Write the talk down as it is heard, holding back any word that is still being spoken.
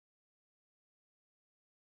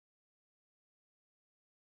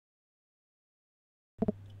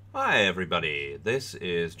Hi everybody, this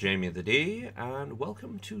is Jamie the D, and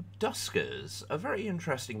welcome to Duskers, a very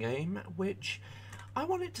interesting game which I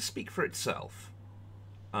want it to speak for itself.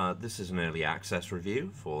 This is an early access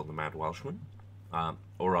review for the Mad Welshman,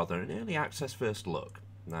 or rather an early access first look.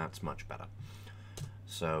 That's much better.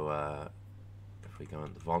 So if we go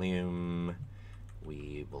into the volume,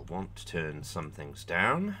 we will want to turn some things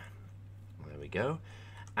down. There we go.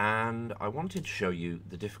 And I wanted to show you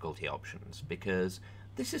the difficulty options because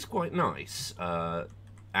this is quite nice,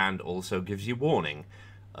 and also gives you warning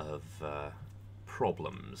of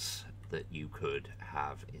problems that you could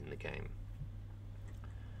have in the game.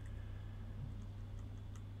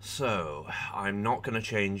 So, I'm not going to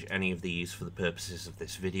change any of these for the purposes of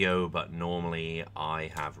this video, but normally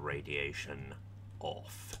I have radiation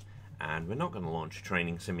off. And we're not going to launch a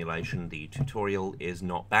training simulation. The tutorial is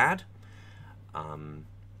not bad.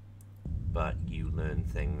 But you learn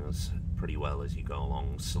things pretty well as you go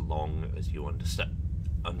along, so long as you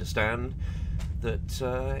understand that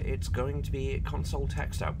it's going to be console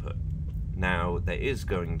text output. Now, there is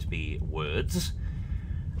going to be words,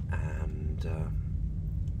 and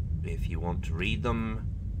if you want to read them,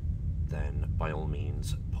 then by all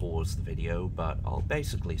means pause the video, but I'll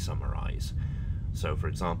basically summarize. So, for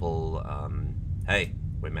example, hey,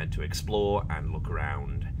 we're meant to explore and look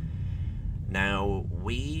around. Now,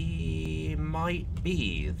 we might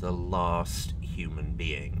be the last human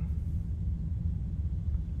being.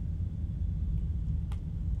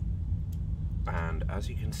 And as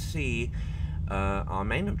you can see, our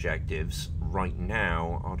main objectives right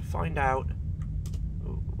now are to find out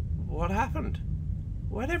what happened.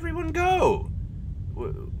 Where'd everyone go?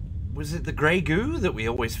 Was it the grey goo that we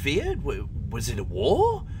always feared? Was it a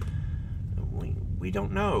war? We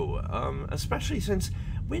don't know, especially since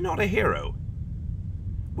we're not a hero.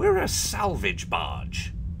 We're a salvage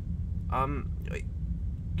barge.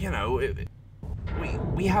 You know,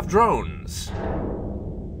 we have drones.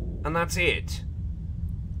 And that's it.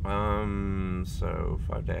 So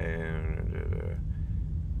 5 days.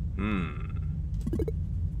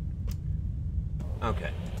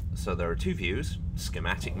 Okay, so there are two views.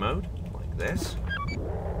 Schematic mode, like this.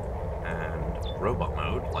 And robot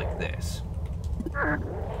mode, like this.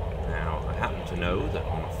 Now, I happen to know that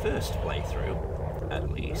on the first playthrough, at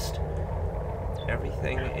least,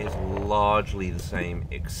 everything is largely the same,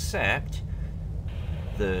 except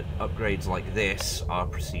that upgrades like this are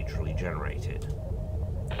procedurally generated.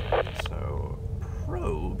 So,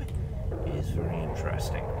 Probe is very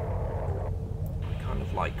interesting. I kind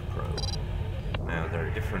of like Probe. Now, there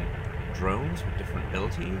are different drones with different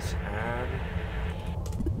abilities, and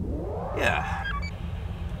yeah,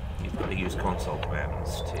 you've got to use console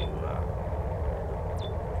commands to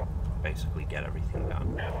basically get everything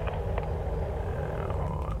done. Now,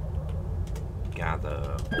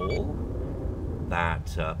 gather all.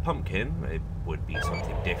 That pumpkin, it would be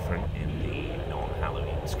something different in the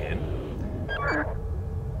non-Halloween skin,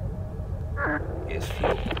 is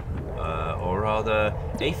fuel. Or rather,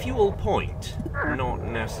 a fuel point, not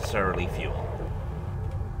necessarily fuel.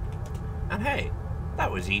 And hey,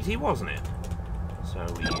 that was easy, wasn't it? So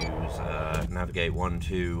we use navigate 1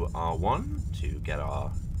 to R1 to get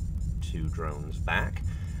our 2 drones back.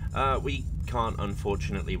 We can't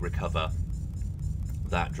unfortunately recover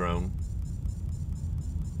that drone.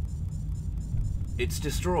 It's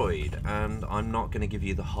destroyed, and I'm not going to give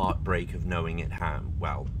you the heartbreak of knowing it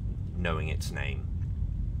knowing its name.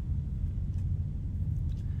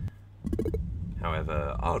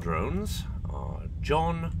 However, our drones are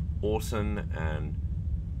John, Orson, and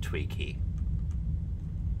Tweaky.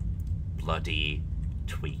 Bloody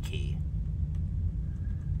Tweaky.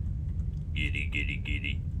 Giddy, giddy,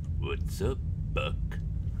 giddy. What's up, Buck?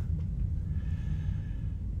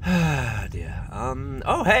 Ah, dear.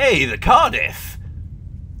 Oh, hey, the Cardiff!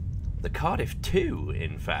 The Cardiff 2,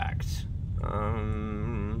 in fact.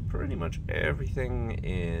 Pretty much everything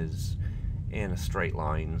is in a straight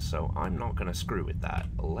line, so I'm not going to screw with that.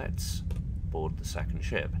 Let's board the second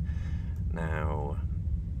ship. Now,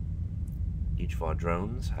 each of our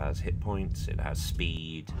drones has hit points, it has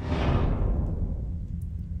speed,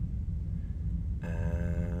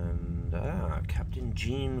 and Captain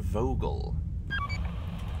Gene Vogel.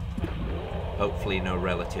 Hopefully no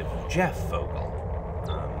relative of Jeff Vogel.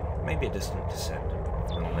 Maybe a distant descendant.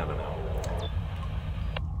 We'll never know.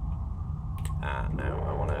 Now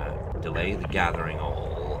I want to delay the gathering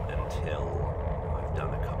all until I've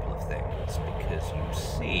done a couple of things, because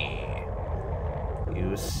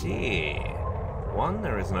you see, one,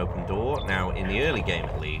 there is an open door. Now, in the early game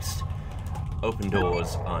at least, open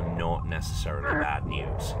doors are not necessarily bad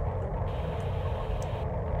news.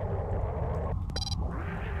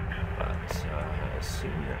 as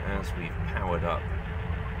soon as we've powered up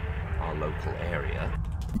our local area,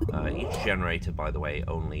 each generator, by the way,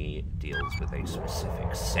 only deals with a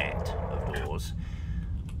specific set of doors.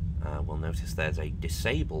 We'll notice there's a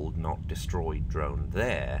disabled, not destroyed drone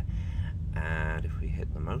there, and if we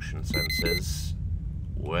hit the motion sensors,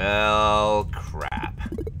 well, crap.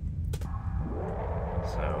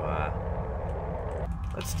 So,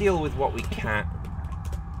 let's deal with what we can.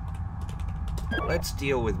 Let's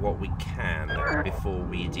deal with what we can before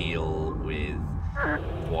we deal with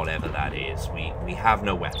whatever that is. We have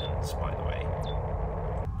no weapons, by the way.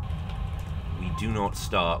 We do not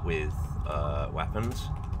start with weapons.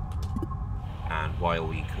 And while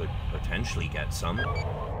we could potentially get some,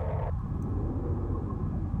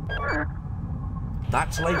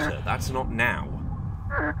 that's later. That's not now.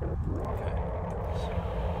 Okay. So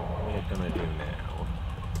what we're going to do now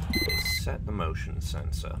is set the motion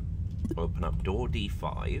sensor, open up door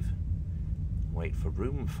D5, wait for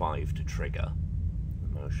room 5 to trigger the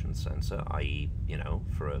motion sensor, i.e., you know,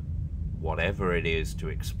 for whatever it is to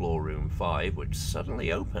explore room 5, which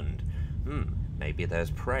suddenly opened. Maybe there's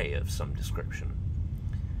prey of some description.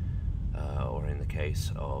 Or in the case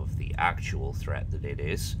of the actual threat that it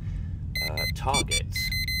is, targets.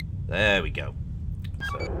 There we go.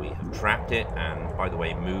 So we have trapped it, and by the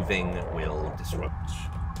way, moving will disrupt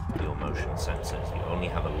your motion sensors. You only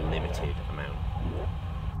have a limited amount.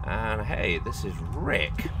 And hey, this is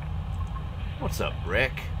Rick. What's up,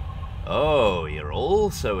 Rick? Oh, you're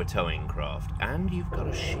also a towing craft, and you've got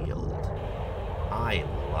a shield. I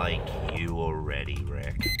like you already,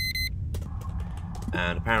 Rick.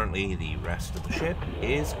 And apparently the rest of the ship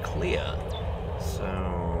is clear.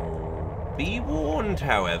 So be warned,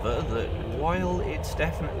 however, that while it's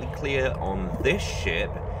definitely clear on this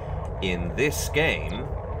ship in this game,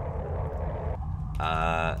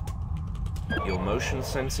 your motion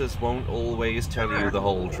sensors won't always tell you the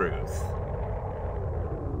whole truth.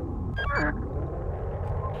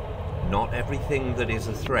 Not everything that is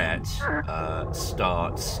a threat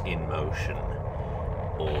starts in motion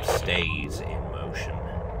or stays in motion.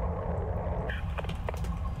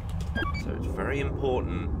 So it's very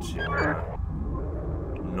important to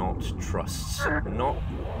not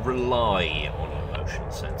rely on your motion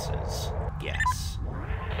sensors. Yes,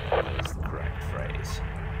 that is the correct phrase.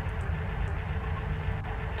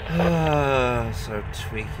 So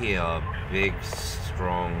Tweaky, our big,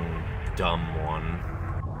 strong, dumb one.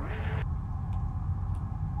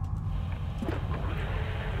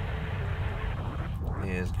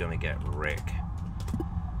 Is gonna get Rick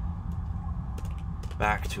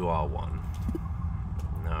back to R1.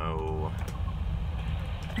 No.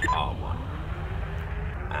 R1.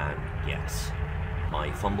 And yes,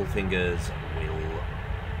 my fumble fingers will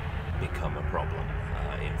become a problem.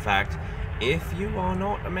 In fact, if you are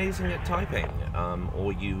not amazing at typing,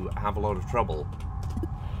 or you have a lot of trouble,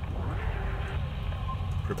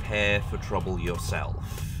 prepare for trouble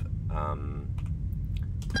yourself.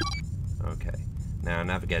 Okay. Now,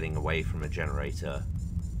 navigating away from a generator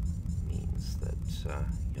means that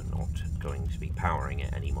you're not going to be powering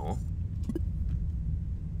it anymore.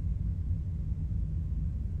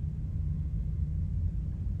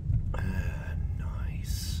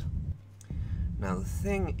 Nice. Now, the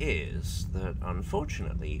thing is that,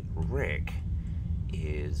 unfortunately, Rick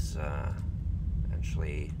is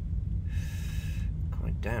actually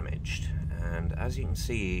quite damaged. And as you can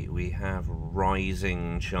see, we have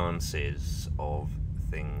rising chances of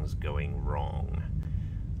things going wrong.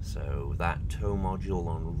 So that tow module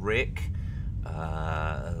on Rick,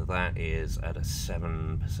 that is at a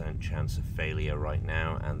 7% chance of failure right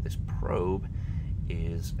now, and this probe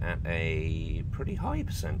is at a pretty high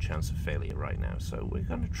 % chance of failure right now. So we're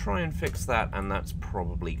going to try and fix that, and that's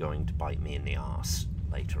probably going to bite me in the arse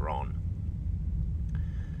later on.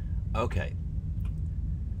 Okay.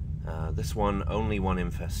 This one, only one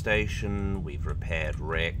infestation. We've repaired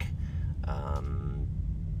Rick. I'm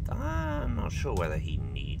not sure whether he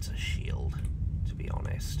needs a shield, to be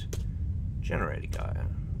honest. Generator guy.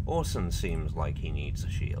 Orson seems like he needs a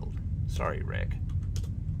shield. Sorry, Rick.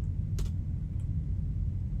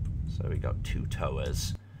 So we got 2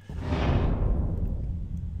 towers.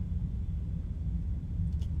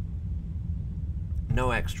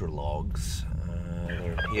 No extra logs.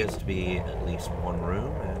 There appears to be at least one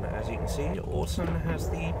room, and as you can see, Orson has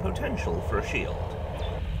the potential for a shield.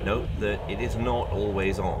 Note that it is not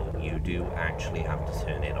always on. You do actually have to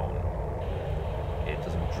turn it on. It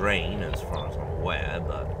doesn't drain as far as I'm aware,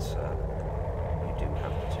 but you do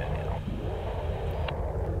have to turn it on.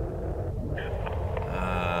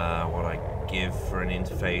 What I give for an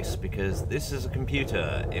interface, because this is a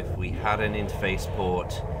computer. If we had an interface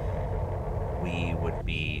port, we would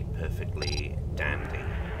be perfectly dandy.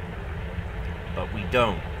 But we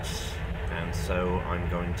don't, and so I'm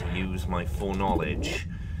going to use my foreknowledge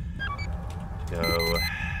to go,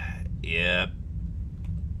 yep.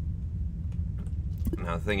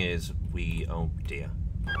 Now the thing is, oh dear,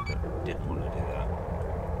 I didn't want to do that.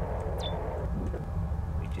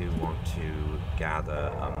 We do want to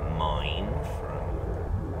gather a mine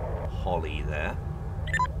from Holly there.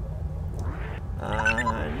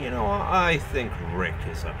 And you know what, I think Rick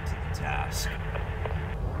is up to the task.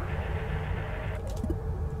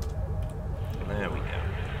 There we go.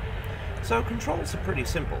 So controls are pretty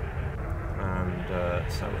simple. And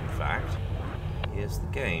so in fact, here's the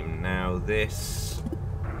game. Now this,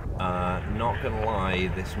 not gonna lie,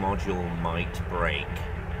 this module might break.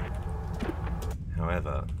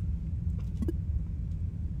 However,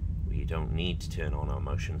 we don't need to turn on our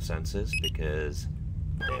motion sensors because,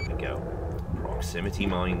 there we go, proximity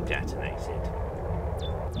mine detonated.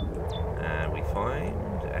 And we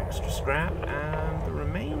find extra scrap and the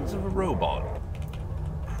remains of a robot.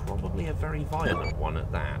 Probably a very violent one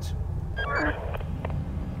at that.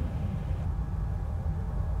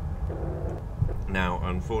 Now,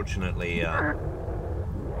 unfortunately,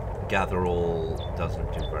 Gather All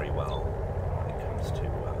doesn't do very well when it comes to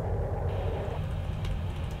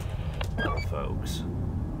other folks.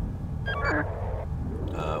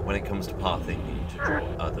 When it comes to pathing to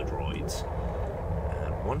other droids.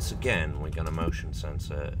 And once again, we're going to motion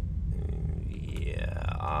sensor.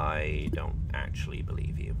 Yeah, I don't actually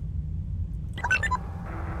believe you.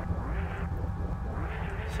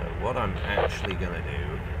 So what I'm actually going to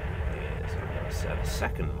do is I'm going to set a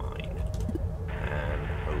second mine and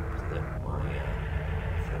hope that my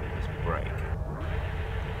thing doesn't break.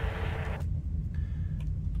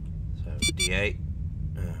 So D8.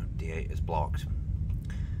 D8 is blocked.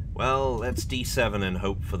 Well, let's D7 and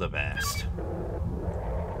hope for the best.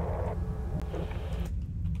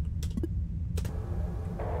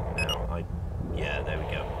 Yeah, there we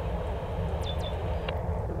go.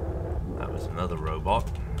 That was another robot.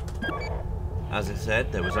 As I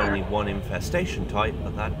said, there was only one infestation type,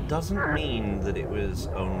 but that doesn't mean that it was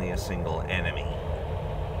only a single enemy.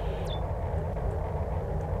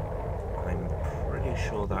 I'm pretty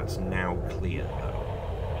sure that's now clear, though.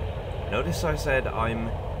 Notice I said I'm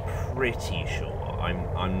pretty sure.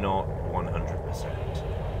 I'm not 100%.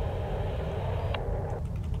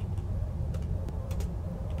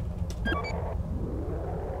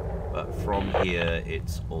 But from here,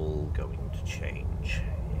 it's all going to change.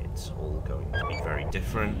 It's all going to be very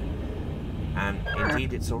different. And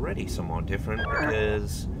indeed, it's already somewhat different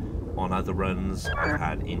because on other runs, I've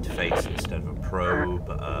had interface instead of a probe,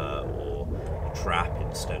 or a trap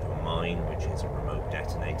instead of a mine, which is a remote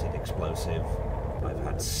detonated explosive. I've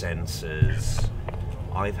had sensors.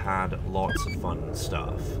 I've had lots of fun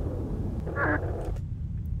stuff.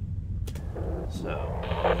 So,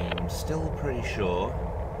 I'm still pretty sure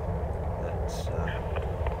that,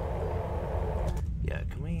 yeah,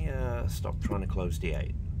 can we stop trying to close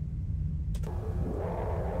D8?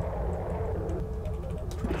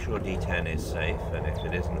 Pretty sure D10 is safe, and if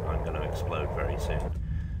it isn't, I'm going to explode very soon.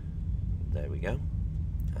 There we go.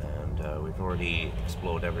 And we've already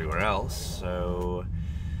explored everywhere else, so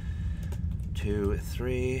 2,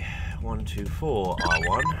 3, 1, 2, 4,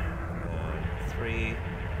 R1, and 3,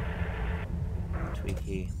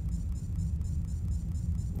 tweaky.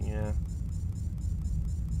 Yeah.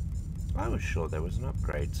 I was sure there was an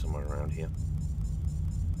upgrade somewhere around here.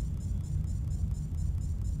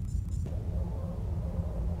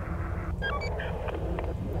 In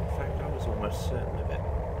fact, I was almost certain of it.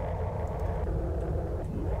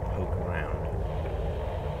 Poke around.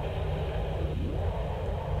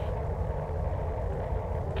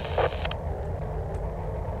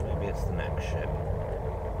 Maybe it's the next ship.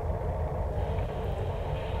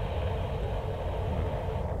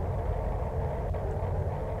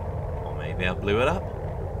 Or maybe I blew it up.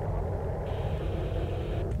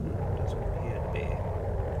 Doesn't appear to be.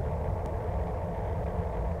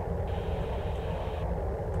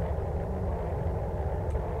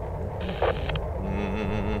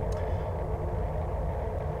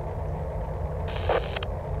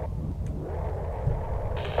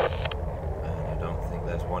 And I don't think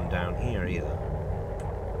there's one down here either.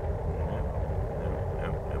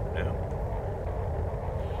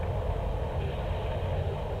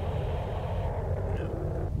 No.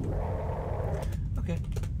 Okay.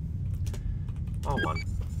 R1.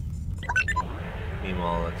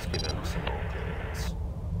 Meanwhile, let's give them some more clearance.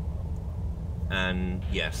 And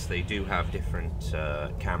yes, they do have different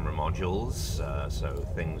camera modules, so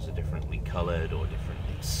things are differently colored or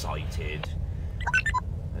differently sighted.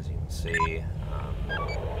 As you can Let's see.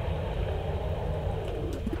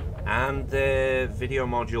 And their video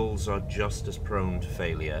modules are just as prone to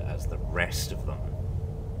failure as the rest of them.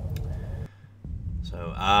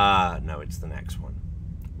 So, no, it's the next one.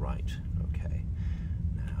 Right, okay.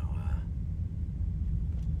 Now,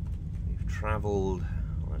 we've traveled,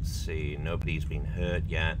 let's see, nobody's been hurt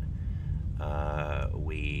yet.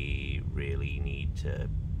 We really need to...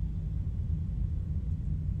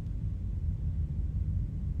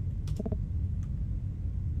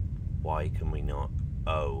 Why can we not?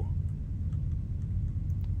 Oh.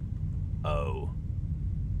 Oh.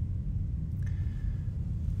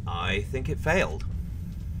 I think it failed.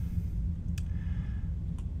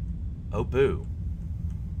 Oh, boo.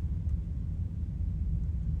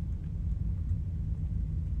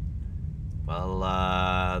 Well,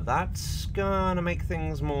 that's gonna make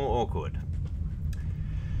things more awkward.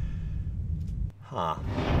 Huh.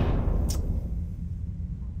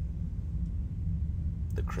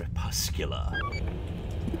 The Crepuscular.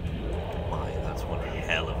 My, that's one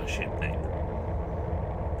hell of a ship name.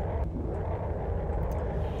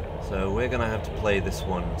 So we're gonna have to play this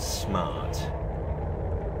one smart.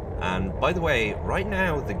 And by the way, right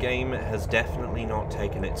now the game has definitely not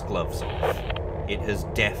taken its gloves off. It has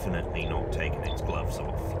definitely not taken its gloves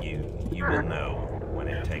off. You will know when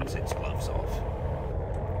it takes its gloves off.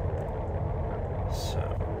 So,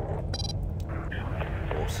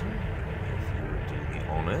 awesome. If you would do the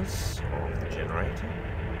honors of the generator,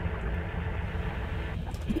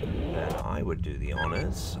 then I would do the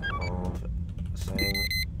honors of saying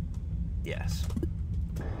yes.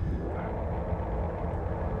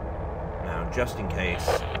 Now, just in case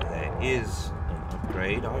there is an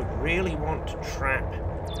upgrade, I really want to trap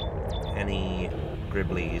any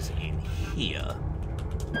Gribblies in here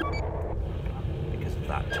because of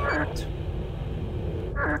that turret.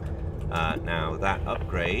 Now, that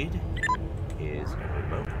upgrade is a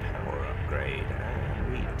remote power upgrade,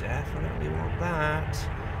 and we definitely want that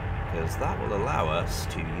because that will allow us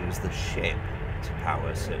to use the ship to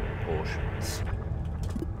power certain portions.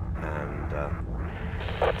 And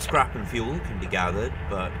scrap and fuel can be gathered,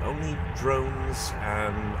 but only drones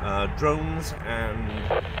and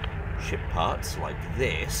ship parts like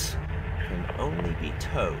this can only be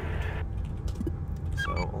towed.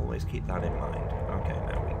 So always keep that in mind. Okay,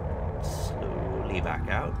 now we slowly back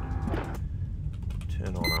out.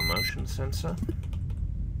 Turn on our motion sensor.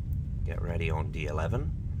 Get ready on D11,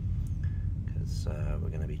 because we're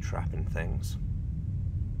going to be trapping things.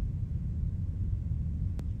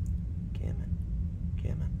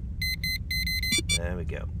 Come on. There we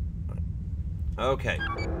go. Right. Okay.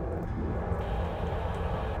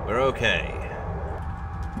 We're okay.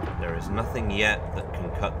 There is nothing yet that can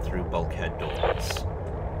cut through bulkhead doors.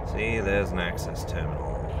 See, there's an access terminal.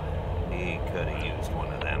 We could have used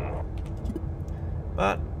one of them.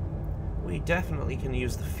 But we definitely can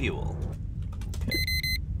use the fuel. Okay.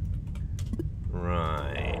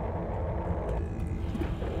 Right.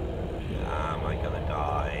 Am I gonna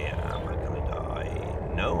die? Am I gonna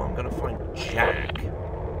die? No, I'm gonna find Jack.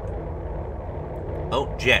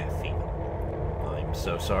 Oh, Jeff, even. I'm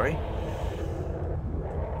so sorry.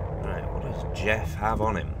 Right, what does Jeff have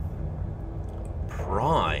on him?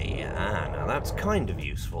 Pry. Now that's kind of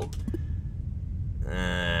useful.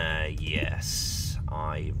 Yes,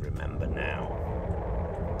 I remember now.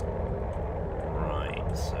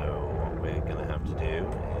 Right, so what we're gonna have to do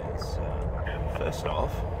is, first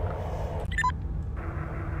off,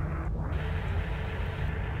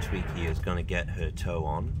 Tweaky is gonna get her tow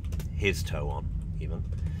on. His tow on, even.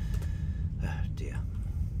 Oh, dear.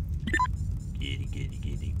 Giddy, giddy,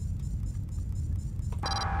 giddy.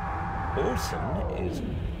 Orson is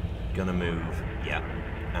gonna move, yeah,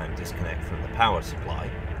 and disconnect from the power supply.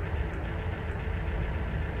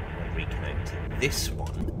 And reconnect to this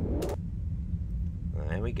one.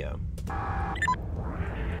 There we go.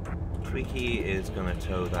 Tweaky is gonna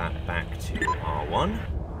tow that back to R1.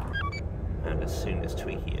 And as soon as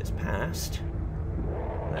Tweaky is passed,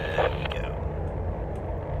 there we go.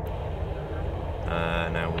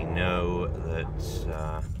 Now we know that,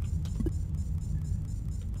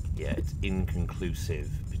 yeah, it's inconclusive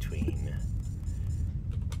between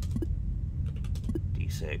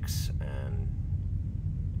D6 and...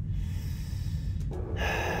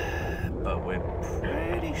 But we're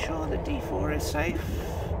pretty sure that D4 is safe.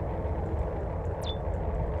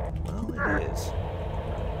 Well, it is.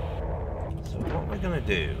 So what we're going to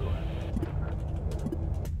do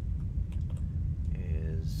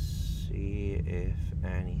is see if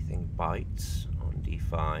anything bites on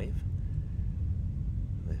D5.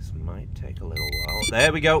 This might take a little while.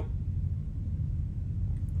 There we go.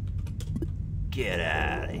 Get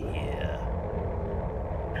out of here.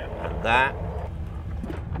 that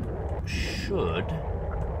should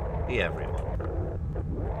be everyone.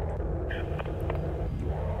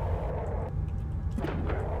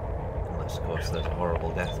 Unless, of course, there's a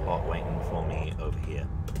horrible death bot waiting for me over here.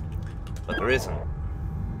 But there isn't.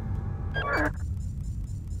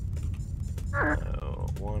 So,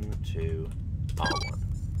 1, 2, R1.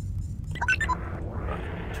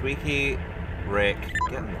 Right. Tweaky, Rick,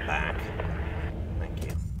 get in the back. Thank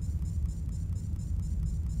you.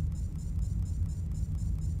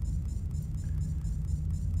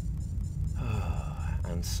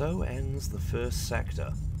 And so ends the first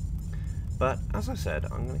sector. But, as I said,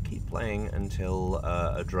 I'm going to keep playing until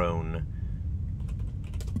a drone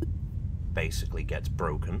basically gets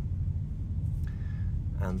broken.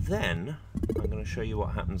 And then, I'm going to show you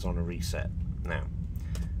what happens on a reset. Now,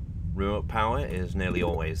 remote power is nearly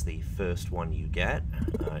always the first one you get.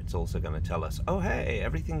 It's also going to tell us, oh hey,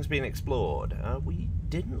 everything's been explored. We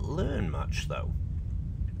didn't learn much, though.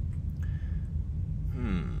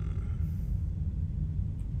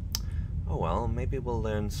 Oh well, maybe we'll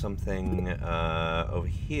learn something over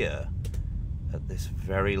here at this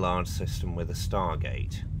very large system with a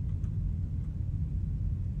Stargate.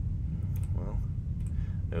 Well,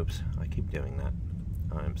 oops, I keep doing that.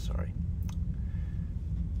 I'm sorry.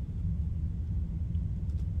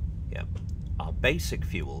 Yep, our basic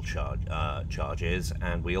fuel charges,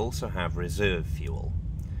 and we also have reserve fuel.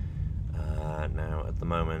 Now, at the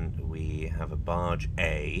moment, we have a barge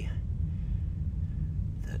A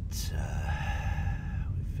that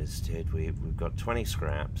we've visited. We've got 20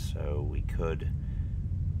 scraps, so we could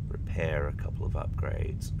repair a couple of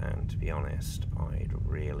upgrades. And to be honest, I'd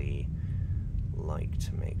really like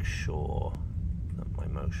to make sure that my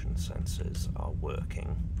motion sensors are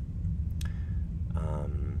working.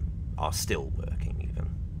 Are still working,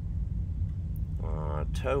 even.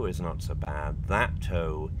 Tow is not so bad. That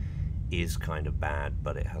tow is kind of bad,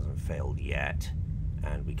 but it hasn't failed yet,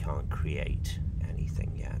 and we can't create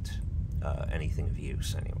anything yet. Anything of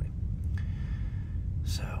use, anyway.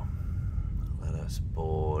 So, let us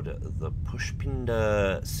board the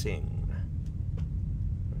Pushpinder Singh,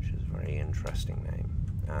 which is a very interesting name.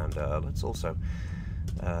 And let's also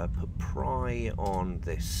put pry on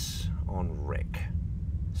this, on Rick.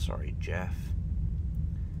 Sorry, Jeff.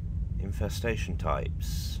 Infestation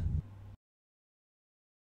types.